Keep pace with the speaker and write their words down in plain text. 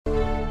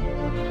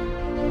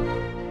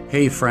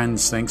Hey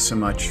friends, thanks so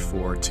much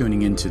for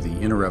tuning into the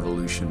Inner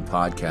Revolution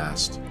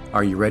podcast.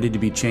 Are you ready to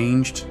be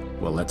changed?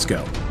 Well, let's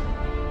go.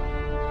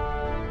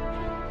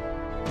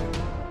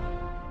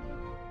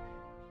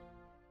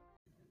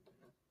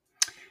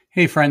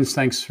 Hey friends,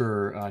 thanks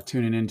for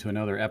tuning in to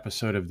another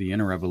episode of the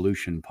Inner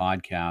Revolution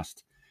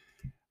podcast.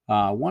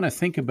 I want to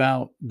think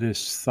about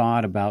this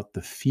thought about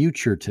the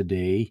future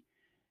today,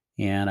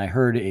 and I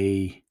heard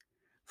a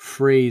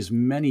phrase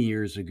many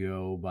years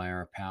ago by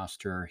our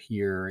pastor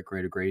here at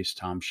Greater Grace,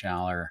 Tom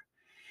Schaller.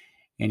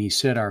 And he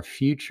said, our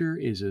future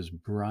is as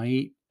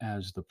bright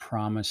as the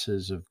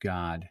promises of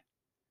God.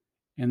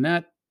 And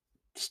that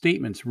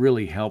statement's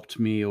really helped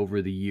me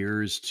over the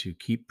years to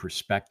keep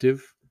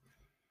perspective.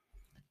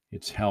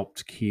 It's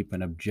helped keep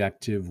an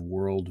objective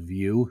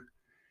worldview,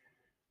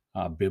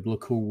 a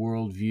biblical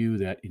worldview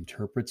that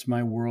interprets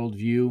my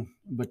worldview.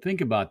 But think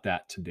about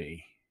that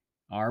today.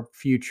 Our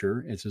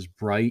future is as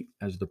bright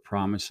as the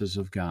promises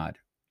of God.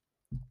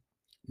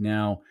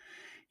 Now,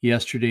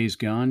 yesterday's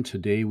gone.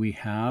 Today we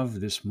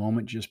have. This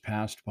moment just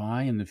passed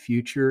by, and the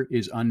future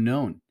is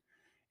unknown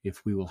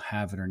if we will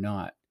have it or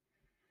not,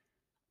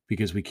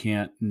 because we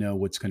can't know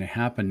what's going to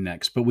happen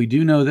next. But we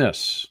do know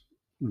this.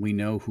 We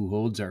know who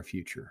holds our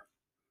future,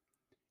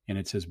 and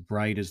it's as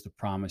bright as the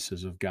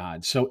promises of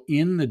God. So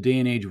in the day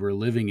and age we're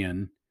living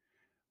in,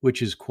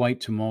 which is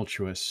quite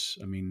tumultuous,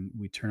 I mean,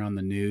 we turn on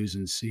the news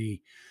and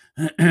see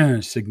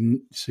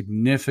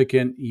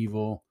significant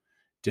evil,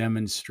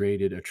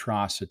 demonstrated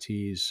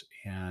atrocities,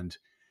 and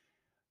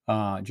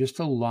just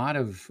a lot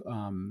of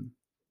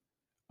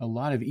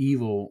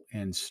evil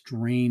and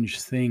strange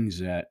things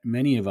that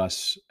many of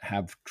us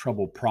have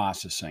trouble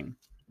processing.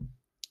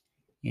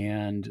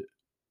 And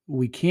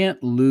we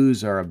can't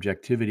lose our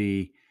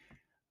objectivity,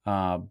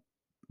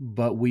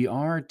 but we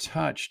are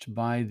touched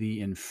by the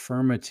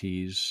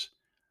infirmities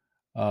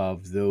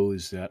of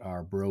those that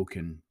are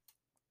broken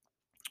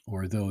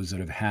or those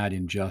that have had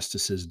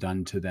injustices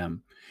done to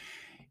them.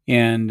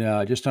 And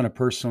just on a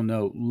personal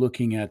note,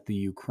 looking at the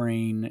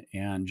Ukraine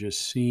and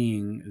just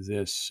seeing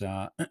this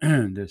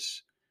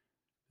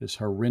this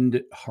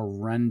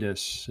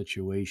horrendous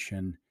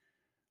situation,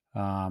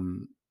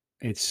 um,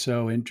 it's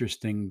so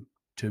interesting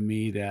to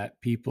me that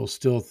people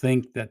still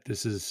think that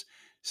this is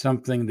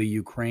something the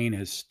Ukraine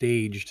has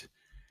staged.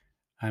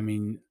 I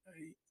mean,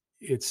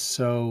 it's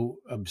so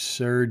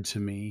absurd to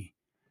me.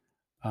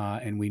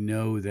 And we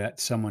know that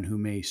someone who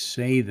may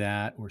say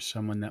that or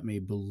someone that may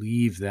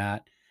believe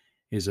that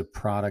is a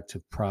product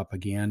of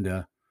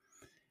propaganda.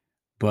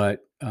 But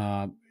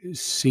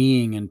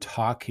seeing and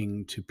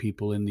talking to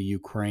people in the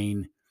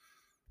Ukraine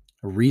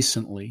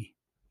recently,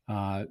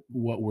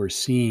 what we're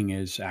seeing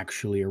is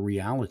actually a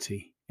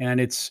reality, and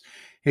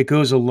it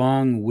goes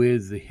along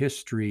with the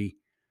history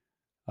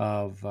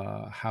of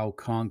how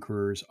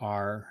conquerors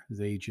are.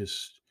 They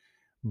just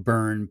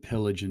burn,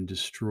 pillage, and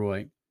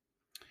destroy.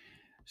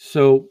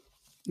 So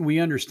we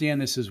understand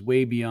this is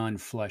way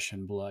beyond flesh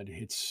and blood.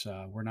 It's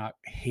we're not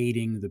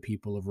hating the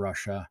people of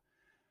Russia,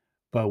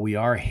 but we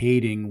are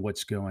hating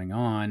what's going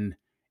on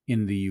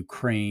in the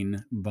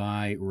Ukraine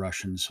by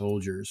Russian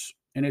soldiers.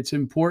 And it's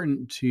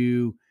important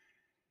to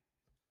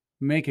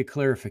make a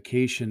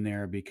clarification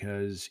there,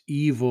 because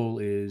evil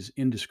is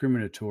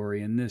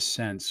indiscriminatory in this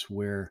sense,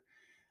 where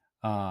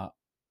uh,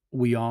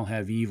 we all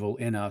have evil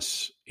in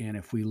us. And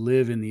if we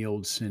live in the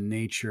old sin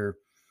nature,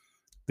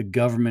 the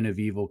government of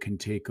evil can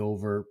take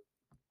over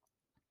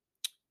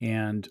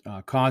and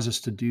cause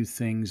us to do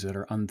things that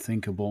are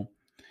unthinkable.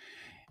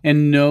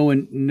 And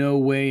in no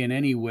way, in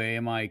any way,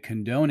 am I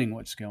condoning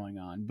what's going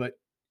on. But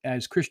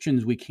as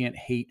Christians, we can't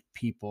hate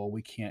people.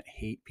 We can't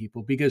hate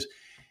people, because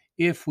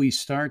if we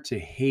start to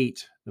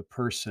hate the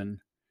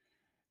person,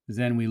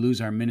 then we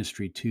lose our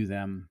ministry to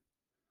them.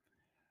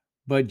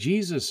 But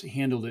Jesus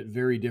handled it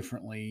very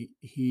differently.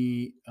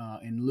 He,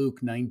 in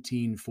Luke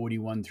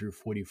 19:41 through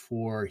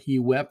 44, he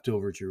wept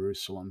over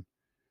Jerusalem.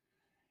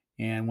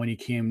 And when he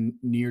came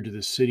near to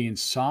the city and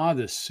saw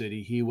this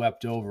city, he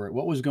wept over it.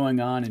 What was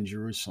going on in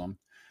Jerusalem?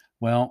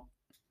 Well,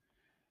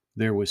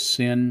 there was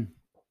sin.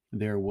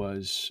 There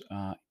was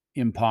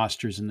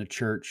imposters in the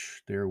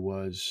church. There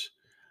was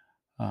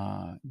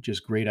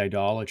just great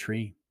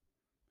idolatry.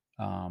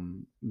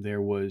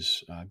 There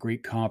was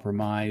great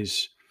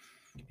compromise.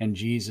 And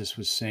Jesus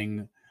was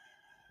saying,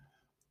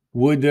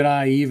 would that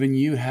I, even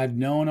you, had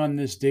known on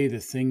this day the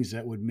things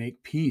that would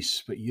make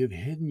peace, but you have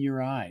hidden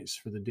your eyes,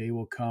 for the day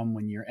will come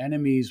when your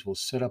enemies will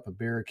set up a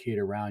barricade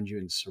around you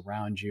and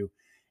surround you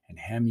and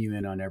hem you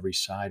in on every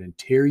side and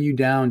tear you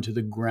down to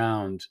the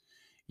ground,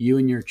 you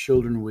and your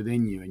children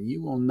within you, and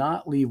you will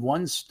not leave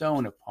one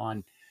stone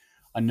upon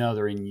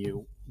another in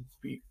you,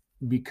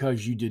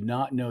 because you did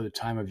not know the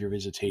time of your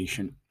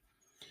visitation.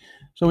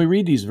 So we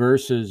read these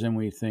verses and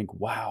we think,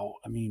 wow,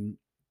 I mean,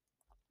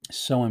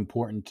 so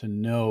important to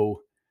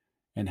know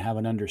and have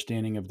an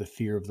understanding of the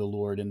fear of the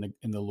Lord in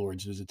the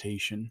Lord's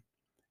visitation,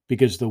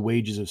 because the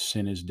wages of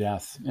sin is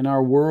death. In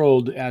our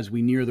world, as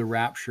we near the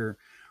rapture,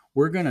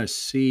 we're going to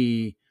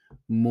see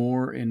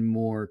more and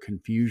more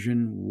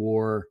confusion,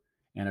 war,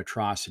 and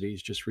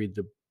atrocities. Just read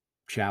the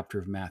chapter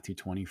of Matthew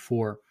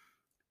 24.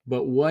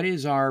 But what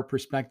is our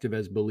perspective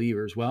as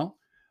believers? Well,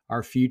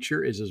 our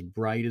future is as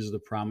bright as the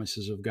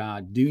promises of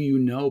God. Do you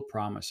know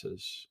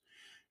promises?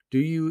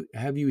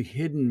 Have you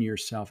hidden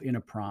yourself in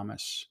a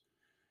promise?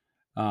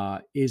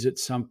 Is it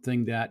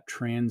something that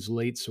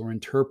translates or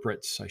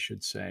interprets, I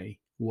should say,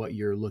 what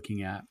you're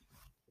looking at?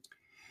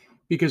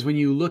 Because when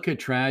you look at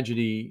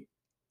tragedy,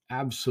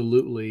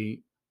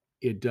 absolutely,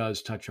 it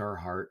does touch our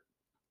heart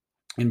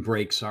and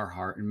breaks our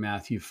heart. In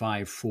Matthew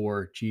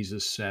 5:4,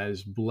 Jesus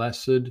says,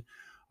 "Blessed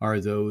are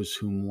those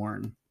who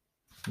mourn.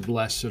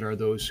 Blessed are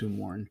those who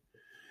mourn."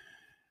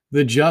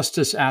 The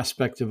justice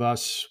aspect of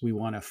us, we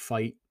want to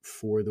fight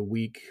for the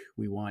weak.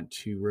 We want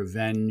to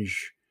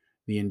revenge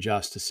the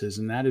injustices.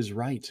 And that is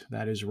right.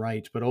 That is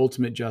right. But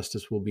ultimate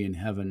justice will be in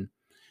heaven.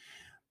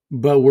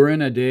 But we're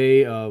in a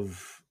day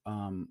of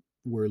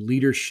where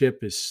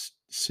leadership is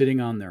sitting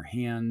on their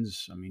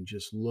hands. I mean,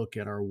 just look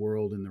at our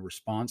world and the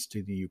response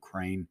to the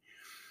Ukraine.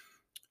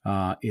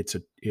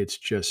 It's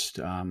just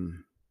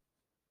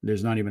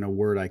there's not even a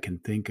word I can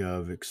think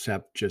of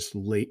except just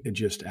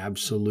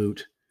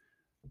absolute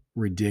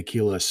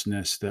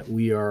ridiculousness that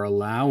we are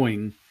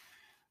allowing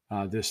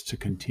this to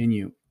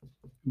continue.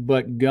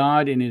 But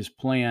God, in His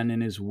plan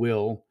and His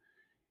will,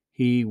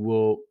 He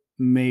will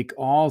make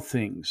all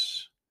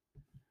things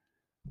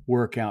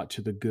work out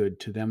to the good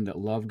to them that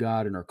love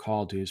God and are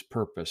called to His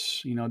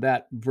purpose. You know,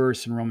 that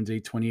verse in Romans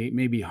 8:28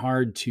 may be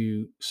hard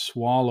to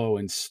swallow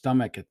and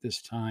stomach at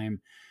this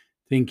time,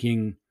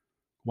 thinking,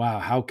 wow,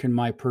 how can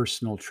my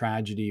personal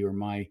tragedy or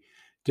my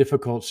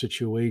difficult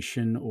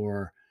situation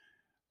or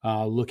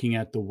looking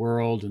at the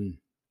world and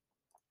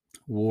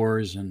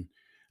wars and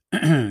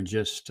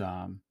just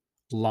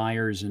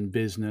liars in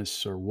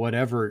business or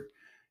whatever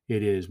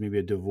it is, maybe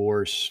a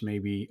divorce,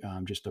 maybe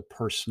just a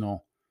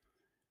personal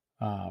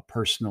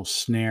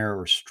snare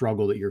or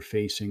struggle that you're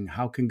facing.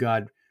 How can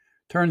God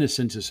turn this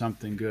into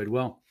something good?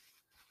 Well,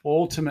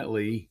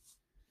 ultimately,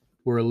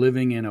 we're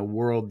living in a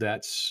world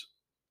that's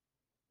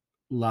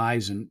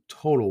lies in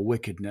total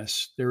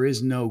wickedness. There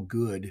is no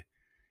good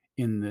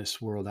in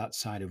this world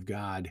outside of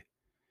God.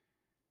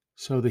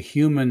 So the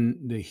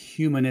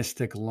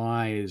humanistic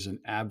lie is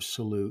an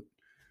absolute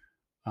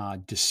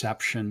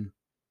deception.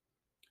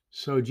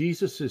 So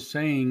Jesus is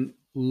saying,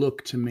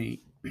 look to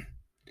me,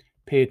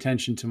 pay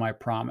attention to my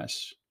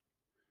promise,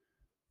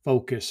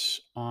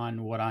 focus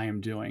on what I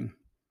am doing.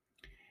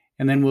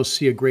 And then we'll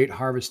see a great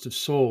harvest of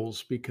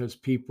souls because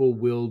people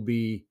will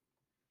be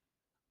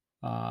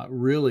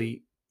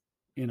really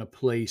in a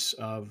place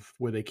of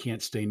where they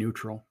can't stay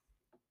neutral.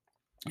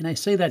 And I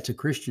say that to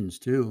Christians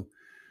too.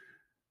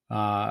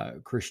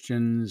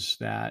 Christians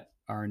that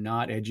are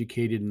not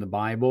educated in the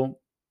Bible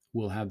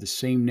will have the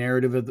same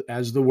narrative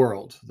as the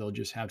world. They'll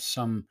just have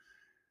some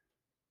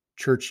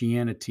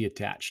churchianity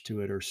attached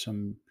to it or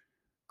some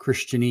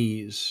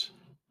Christianese.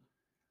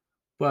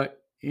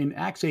 But in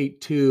Acts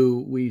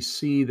 8:2, we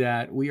see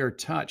that we are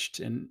touched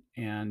and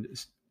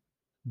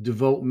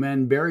devout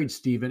men buried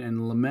Stephen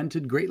and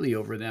lamented greatly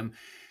over them.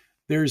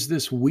 There's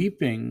this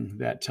weeping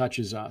that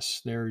touches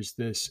us. There's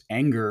this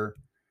anger,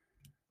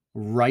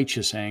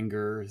 righteous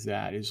anger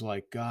that is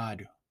like,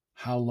 God,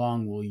 how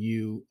long will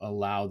you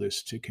allow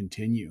this to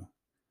continue?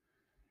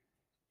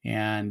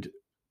 And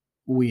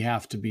we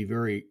have to be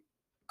very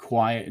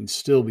quiet and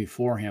still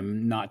before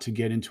Him, not to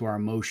get into our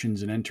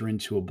emotions and enter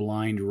into a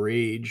blind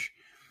rage,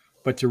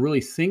 but to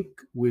really think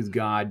with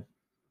God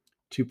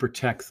to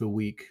protect the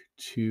weak,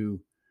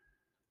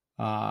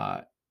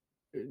 uh,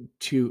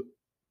 to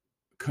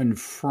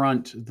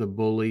confront the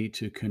bully,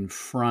 to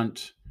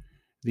confront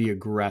the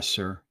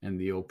aggressor and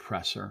the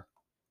oppressor.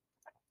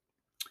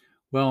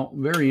 Well,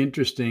 very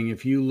interesting.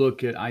 If you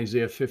look at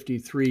Isaiah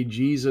 53,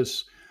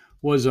 Jesus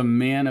was a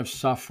man of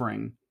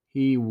suffering.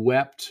 He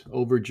wept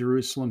over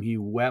Jerusalem. He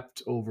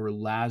wept over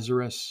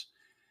Lazarus.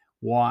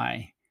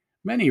 Why?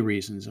 Many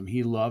reasons.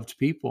 He loved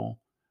people,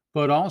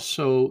 but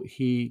also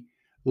he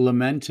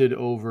lamented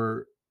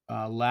over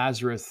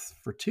Lazarus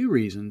for two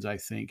reasons, I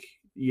think.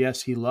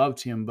 Yes, he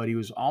loved him, but he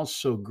was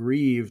also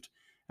grieved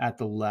at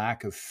the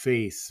lack of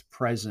faith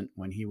present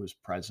when he was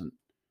present.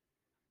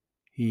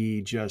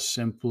 He just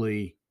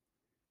simply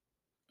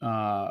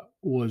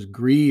was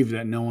grieved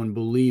that no one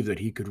believed that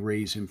he could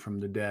raise him from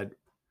the dead.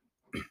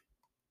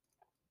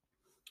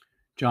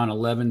 John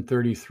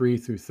 11:33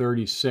 through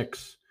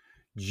 36,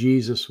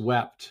 Jesus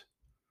wept.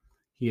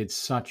 He had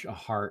such a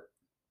heart.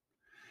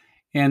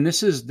 And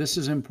this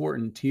is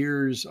important.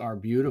 Tears are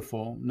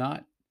beautiful,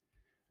 not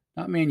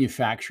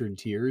manufactured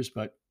tears,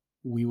 but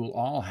we will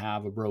all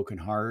have a broken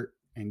heart,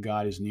 and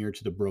God is near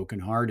to the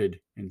brokenhearted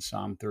in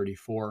Psalm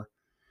 34.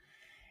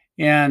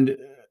 And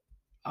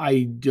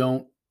I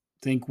don't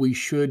think we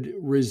should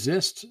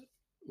resist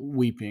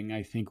weeping.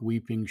 I think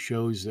weeping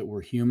shows that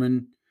we're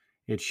human.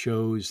 It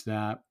shows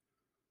that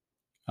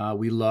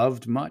we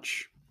loved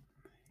much,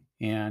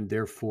 and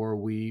therefore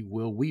we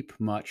will weep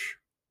much.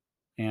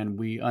 And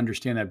we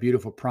understand that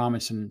beautiful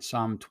promise in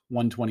Psalm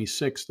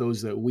 126,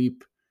 those that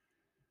weep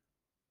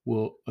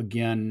will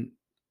again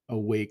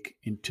awake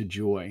into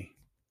joy.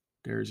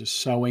 There's a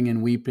sowing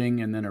and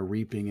weeping and then a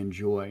reaping in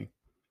joy.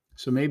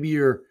 So maybe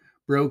you're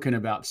broken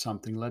about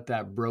something. Let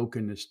that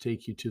brokenness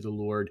take you to the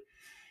Lord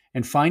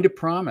and find a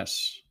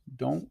promise.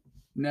 Don't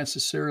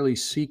necessarily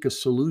seek a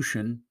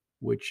solution,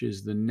 which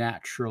is the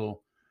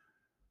natural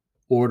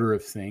order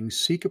of things.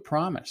 Seek a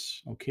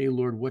promise. Okay,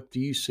 Lord, what do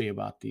you say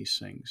about these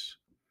things?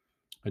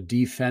 A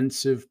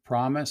defensive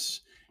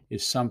promise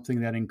is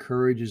something that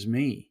encourages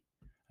me.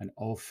 An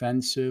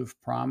offensive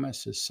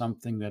promise is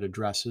something that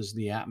addresses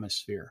the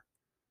atmosphere.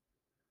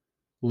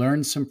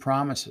 Learn some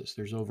promises.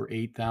 There's over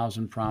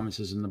 8,000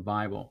 promises in the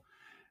Bible.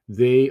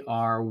 They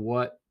are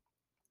what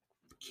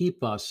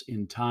keep us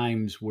in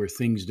times where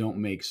things don't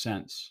make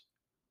sense.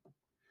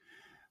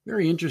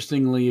 Very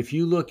interestingly, if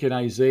you look at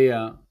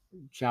Isaiah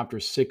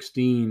chapter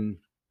 16,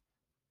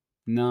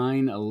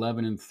 9,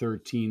 11, and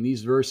 13,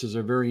 these verses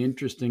are very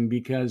interesting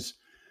because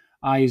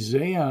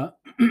Isaiah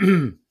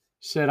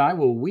said, I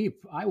will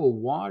weep, I will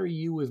water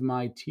you with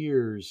my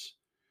tears.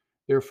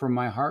 Therefore,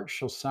 my heart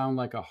shall sound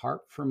like a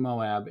harp for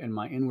Moab, and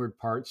my inward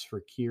parts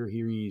for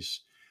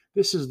Kir-Heres.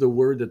 This is the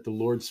word that the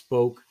Lord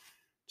spoke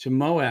to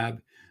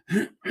Moab,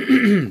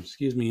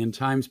 excuse me, in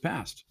times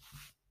past.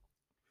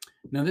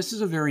 Now, this is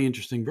a very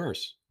interesting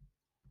verse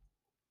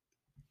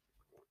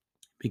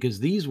because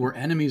these were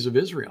enemies of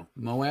Israel.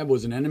 Moab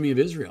was an enemy of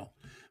Israel,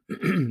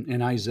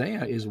 and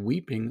Isaiah is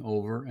weeping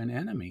over an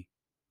enemy.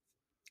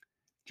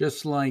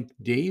 Just like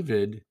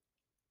David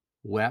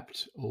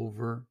wept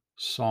over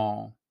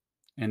Saul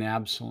and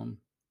Absalom.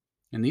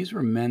 And these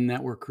were men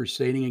that were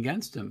crusading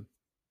against him.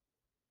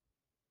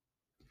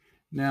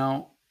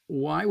 Now,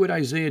 why would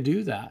Isaiah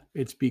do that?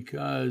 It's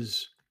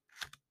because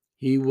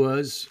he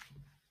was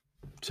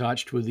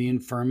touched with the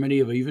infirmity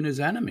of even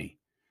his enemy.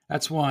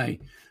 That's why,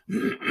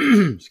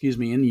 excuse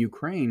me, in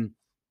Ukraine,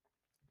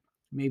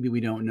 maybe we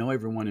don't know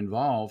everyone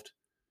involved,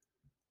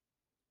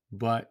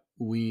 but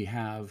we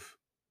have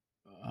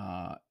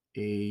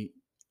a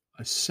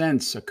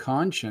sense, a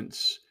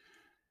conscience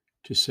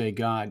to say,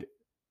 God,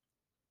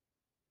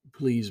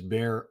 please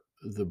bear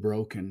the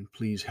broken.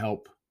 Please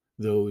help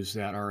those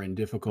that are in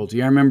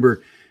difficulty. I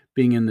remember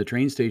being in the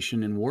train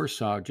station in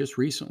Warsaw just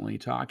recently,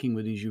 talking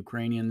with these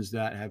Ukrainians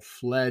that have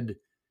fled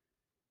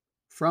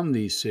from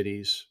these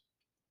cities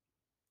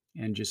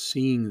and just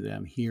seeing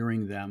them,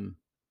 hearing them.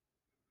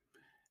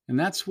 And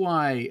that's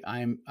why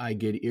I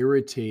get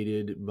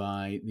irritated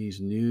by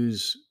these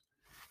newscasters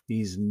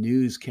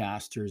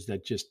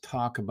that just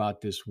talk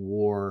about this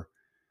war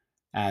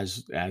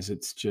as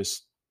it's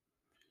just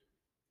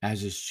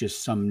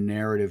some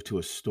narrative to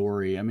a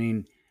story. I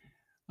mean,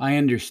 I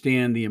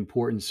understand the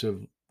importance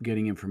of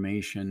getting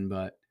information,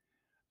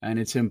 and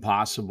it's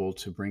impossible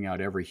to bring out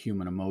every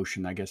human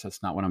emotion. I guess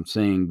that's not what I'm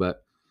saying,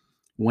 but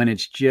when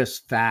it's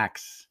just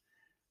facts,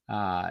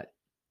 uh,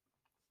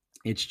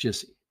 it's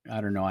just, I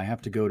don't know. I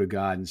have to go to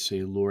God and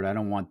say, Lord, I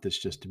don't want this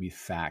just to be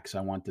facts.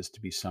 I want this to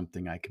be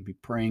something I can be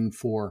praying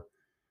for,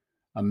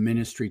 a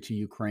ministry to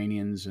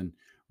Ukrainians and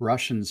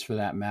Russians for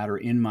that matter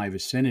in my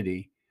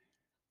vicinity,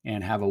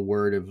 and have a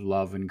word of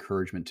love,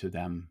 encouragement to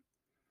them.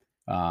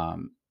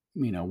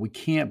 We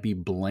can't be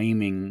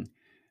blaming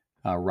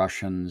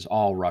Russians,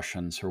 all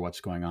Russians, for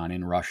what's going on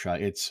in Russia.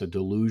 It's a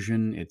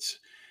delusion. It's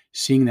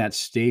seeing that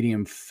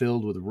stadium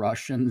filled with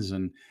Russians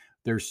and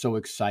they're so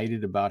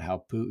excited about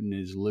how Putin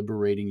is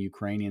liberating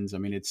Ukrainians. I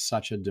mean, it's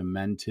such a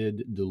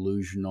demented,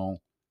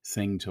 delusional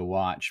thing to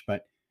watch.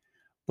 But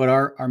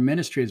our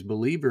ministry as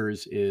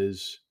believers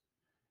is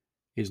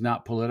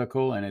not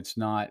political, and it's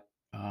not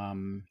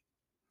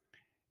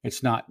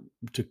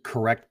to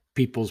correct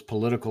people's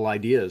political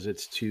ideas.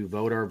 It's to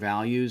vote our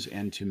values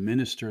and to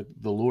minister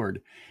the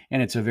Lord.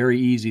 And it's a very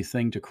easy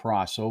thing to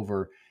cross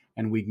over,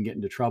 and we can get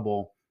into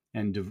trouble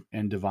and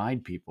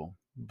divide people.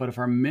 But if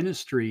our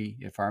ministry,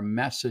 if our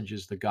message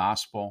is the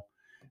gospel,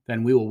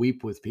 then we will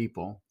weep with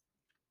people.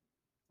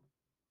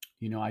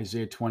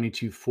 Isaiah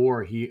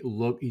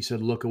 22:4, he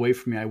said, look away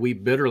from me, I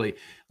weep bitterly.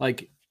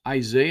 Like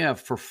Isaiah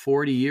for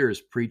 40 years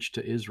preached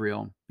to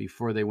Israel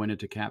before they went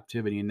into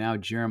captivity. And now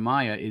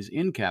Jeremiah is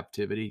in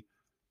captivity,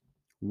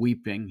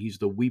 weeping. He's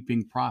the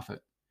weeping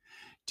prophet.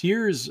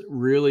 Tears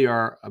really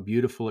are a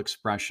beautiful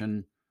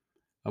expression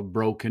of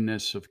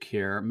brokenness, of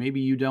care. Maybe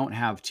you don't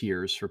have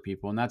tears for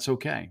people, and that's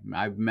okay.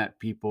 I've met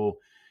people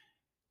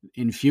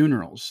in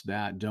funerals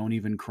that don't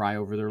even cry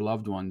over their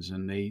loved ones,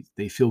 and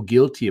they feel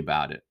guilty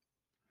about it.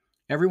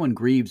 Everyone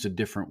grieves a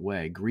different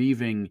way.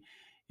 Grieving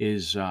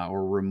is,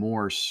 or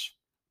remorse,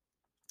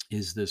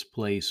 is this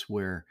place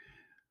where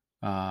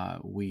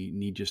we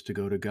need just to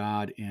go to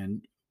God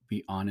and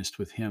be honest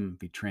with Him,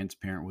 be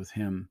transparent with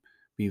Him,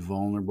 be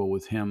vulnerable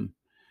with Him,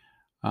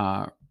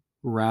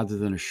 rather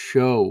than a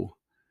show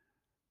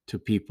to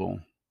people,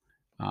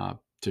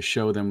 to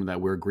show them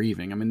that we're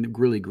grieving. I mean,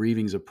 really,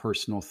 grieving is a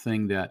personal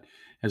thing that,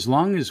 as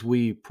long as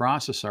we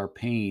process our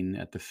pain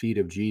at the feet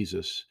of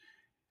Jesus,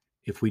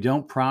 if we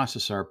don't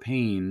process our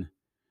pain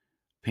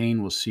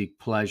will seek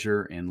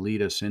pleasure and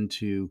lead us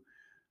into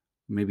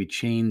maybe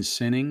chain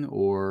sinning,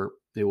 or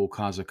they will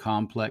cause a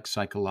complex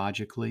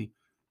psychologically.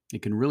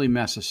 It can really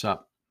mess us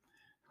up.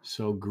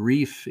 So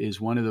grief is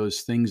one of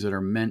those things that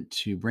are meant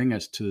to bring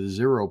us to the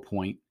 0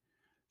 point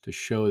to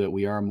show that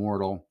we are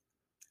mortal,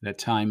 that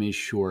time is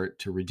short,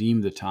 to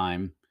redeem the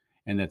time,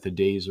 and that the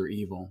days are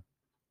evil.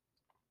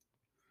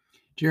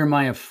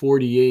 Jeremiah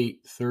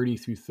 48:30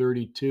 through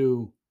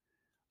 32.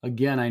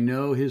 Again, I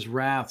know his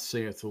wrath,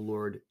 saith the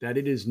Lord, that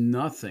it is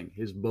nothing.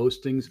 His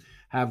boastings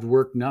have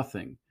worked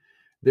nothing.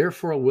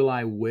 Therefore will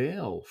I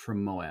wail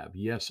from Moab.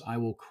 Yes, I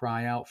will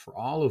cry out for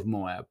all of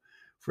Moab.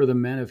 For the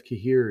men of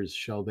Kehir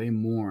shall they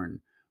mourn.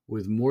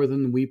 With more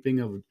than the weeping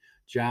of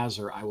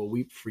Jazer, I will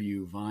weep for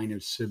you, vine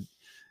of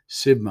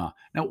Sibmah.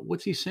 Now,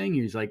 what's he saying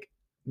here? He's like,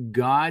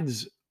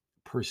 God's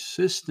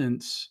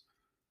persistence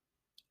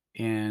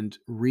and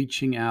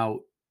reaching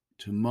out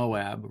to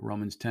Moab,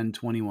 Romans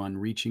 10:21,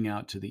 reaching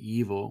out to the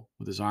evil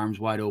with his arms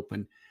wide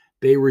open,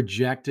 they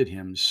rejected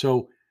him.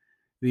 So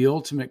the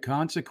ultimate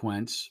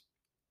consequence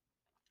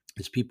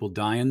is people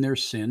die in their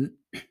sin,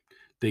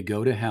 they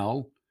go to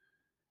hell,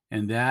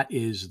 and that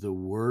is the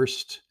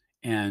worst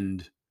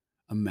end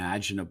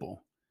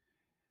imaginable.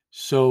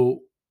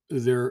 So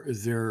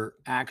their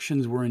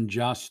actions were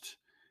unjust,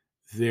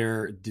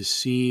 they're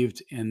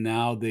deceived, and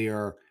now they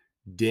are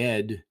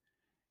dead,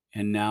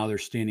 and now they're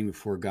standing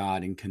before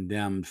God and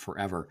condemned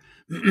forever.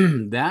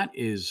 That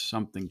is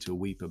something to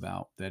weep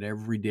about, that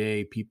every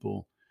day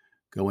people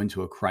go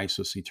into a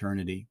Christless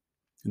eternity.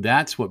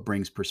 That's what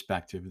brings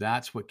perspective.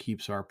 That's what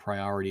keeps our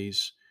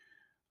priorities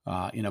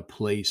in a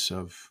place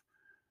of,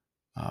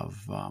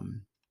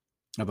 um,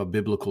 of a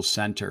biblical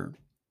center.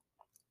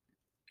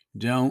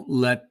 Don't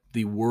let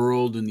the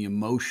world and the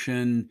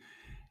emotion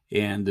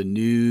and the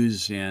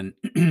news and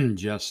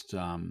just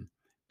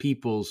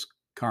people's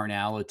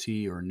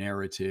carnality or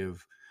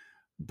narrative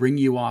bring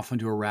you off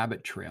into a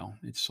rabbit trail.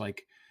 It's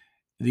like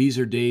these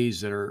are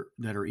days that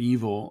are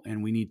evil,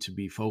 and we need to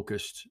be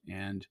focused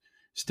and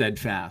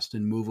steadfast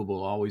and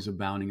movable, always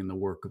abounding in the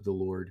work of the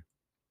Lord.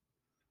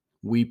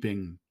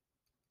 Weeping,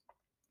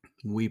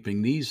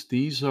 weeping.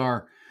 These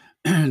are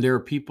there are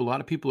people, a lot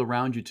of people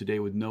around you today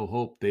with no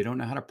hope. They don't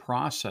know how to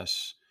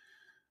process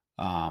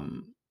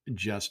um,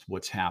 just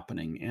what's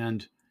happening.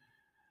 And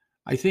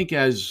I think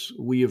as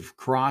we have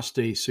crossed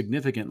a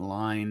significant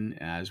line,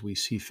 as we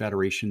see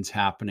federations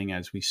happening,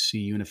 as we see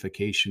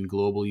unification,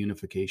 global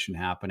unification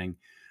happening,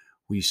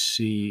 we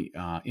see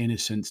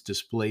innocents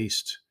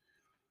displaced.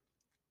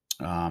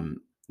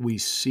 We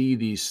see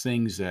these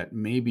things that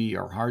maybe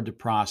are hard to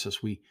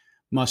process. We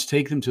must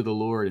take them to the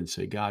Lord and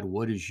say, God,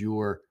 what is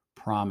your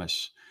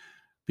promise?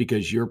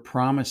 Because your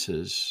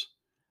promises,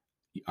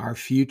 our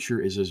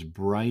future is as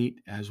bright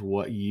as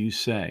what you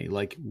say.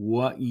 Like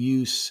what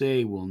you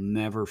say will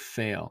never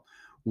fail.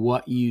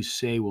 What you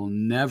say will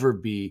never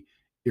be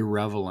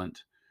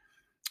irrelevant.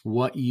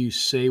 What you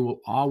say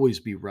will always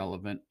be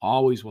relevant,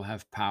 always will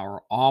have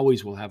power,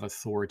 always will have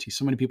authority.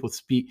 So many people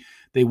speak,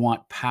 they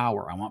want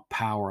power. I want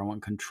power, I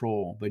want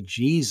control. But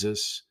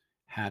Jesus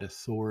had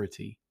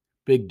authority.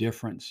 Big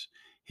difference.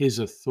 His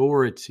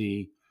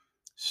authority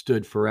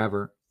stood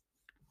forever.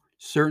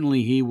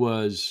 Certainly, he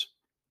was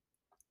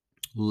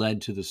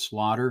led to the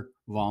slaughter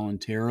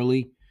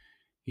voluntarily.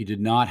 He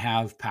did not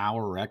have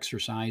power or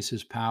exercise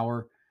his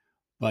power,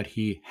 but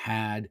he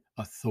had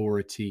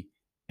authority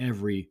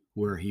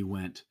everywhere he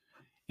went.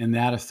 And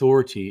that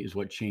authority is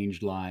what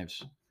changed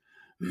lives.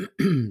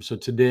 So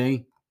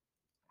today,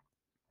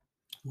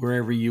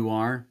 wherever you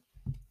are,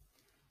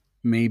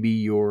 maybe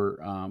you're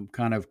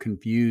kind of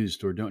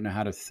confused or don't know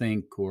how to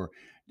think, or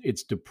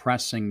it's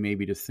depressing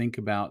maybe to think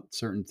about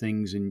certain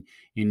things in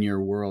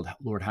your world.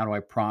 Lord, how do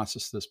I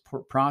process this?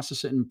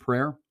 Process it in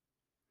prayer,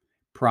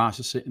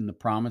 process it in the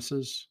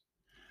promises,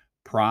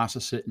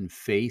 process it in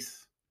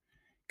faith,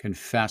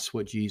 confess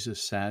what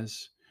Jesus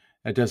says.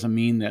 That doesn't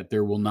mean that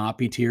there will not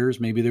be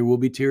tears. Maybe there will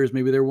be tears.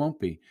 Maybe there won't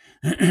be.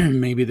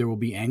 Maybe there will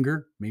be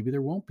anger. Maybe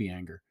there won't be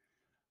anger.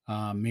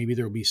 Maybe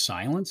there will be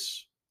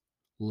silence.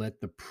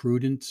 Let the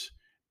prudent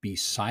be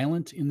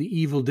silent in the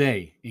evil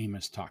day,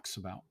 Amos talks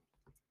about.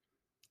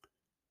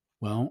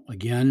 Well,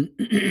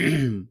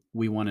 again,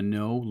 we want to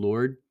know,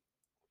 Lord,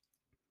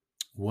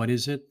 what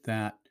is it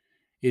that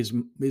is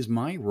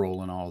my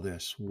role in all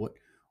this?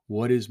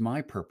 What is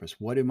my purpose?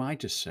 What am I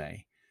to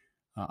say?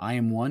 I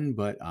am one,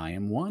 but I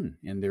am one.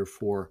 And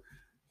therefore,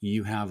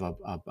 you have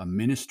a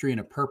ministry and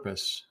a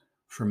purpose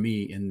for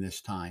me in this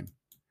time.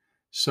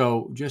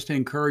 So, just to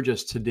encourage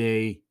us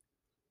today,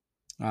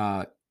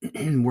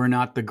 we're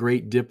not the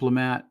great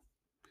diplomat.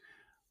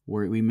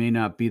 We may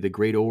not be the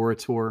great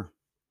orator, or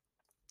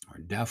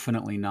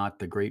definitely not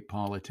the great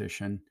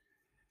politician,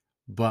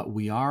 but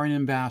we are an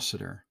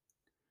ambassador.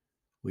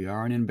 We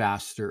are an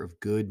ambassador of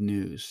good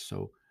news.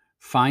 So,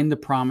 find the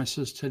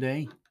promises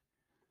today,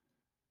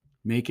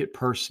 make it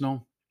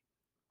personal.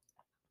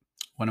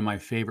 One of my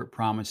favorite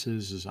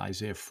promises is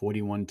Isaiah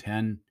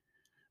 41:10.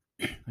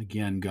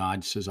 Again,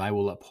 God says, I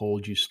will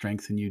uphold you,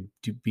 strengthen you.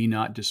 Be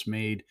not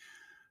dismayed,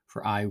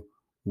 for I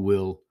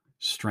will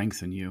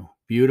strengthen you.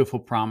 Beautiful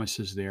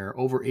promises there.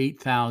 Over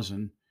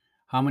 8,000.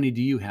 How many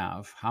do you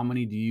have? How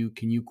many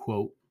can you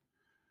quote?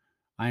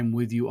 I am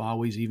with you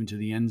always, even to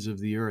the ends of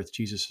the earth.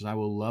 Jesus says, I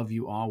will love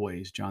you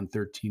always. John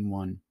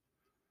 13:1.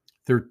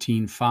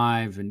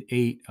 13:5 and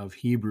 8 of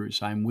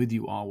Hebrews. I'm with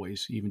you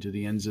always, even to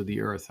the ends of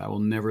the earth. I will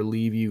never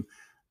leave you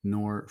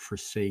nor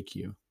forsake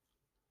you.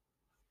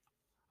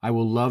 I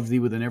will love thee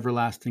with an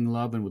everlasting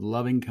love, and with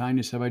loving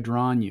kindness have I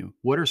drawn you.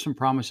 What are some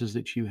promises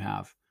that you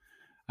have?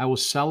 I will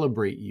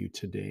celebrate you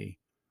today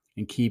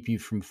and keep you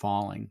from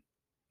falling,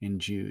 in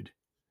Jude.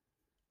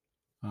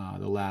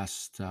 The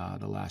last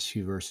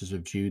few verses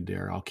of Jude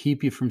there. I'll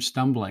keep you from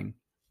stumbling.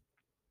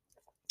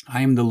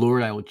 I am the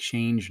Lord, I will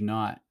change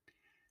not.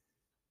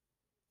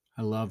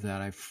 I love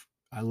that.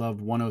 I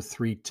love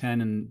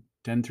 103:10 and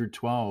 10 through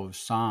 12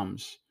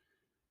 Psalms,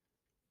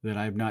 that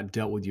I have not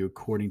dealt with you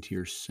according to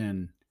your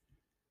sin,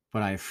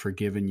 but I have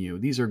forgiven you.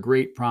 These are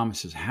great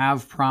promises.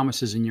 Have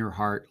promises in your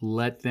heart.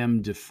 Let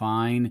them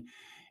define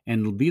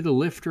and be the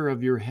lifter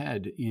of your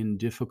head in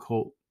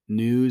difficult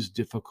news,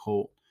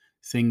 difficult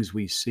things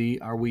we see.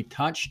 Are we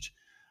touched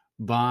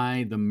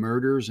by the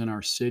murders in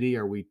our city?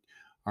 Are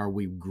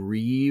we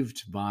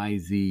grieved by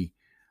the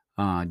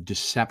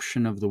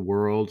deception of the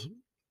world?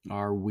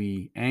 Are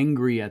we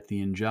angry at the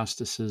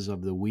injustices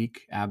of the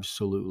weak?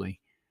 Absolutely.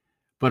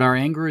 But our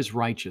anger is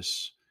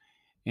righteous,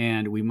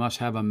 and we must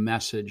have a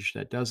message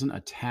that doesn't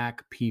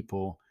attack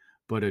people,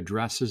 but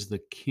addresses the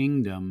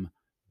kingdom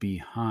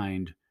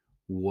behind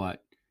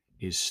what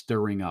is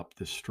stirring up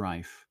the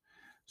strife.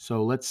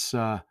 So let's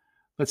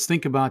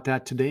think about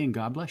that today, and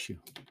God bless you.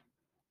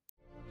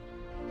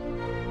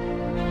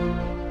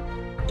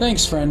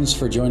 Thanks, friends,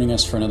 for joining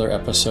us for another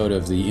episode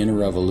of the Inner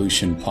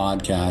Revolution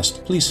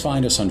podcast. Please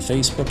find us on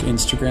Facebook,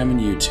 Instagram, and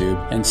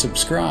YouTube, and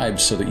subscribe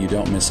so that you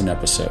don't miss an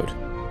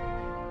episode.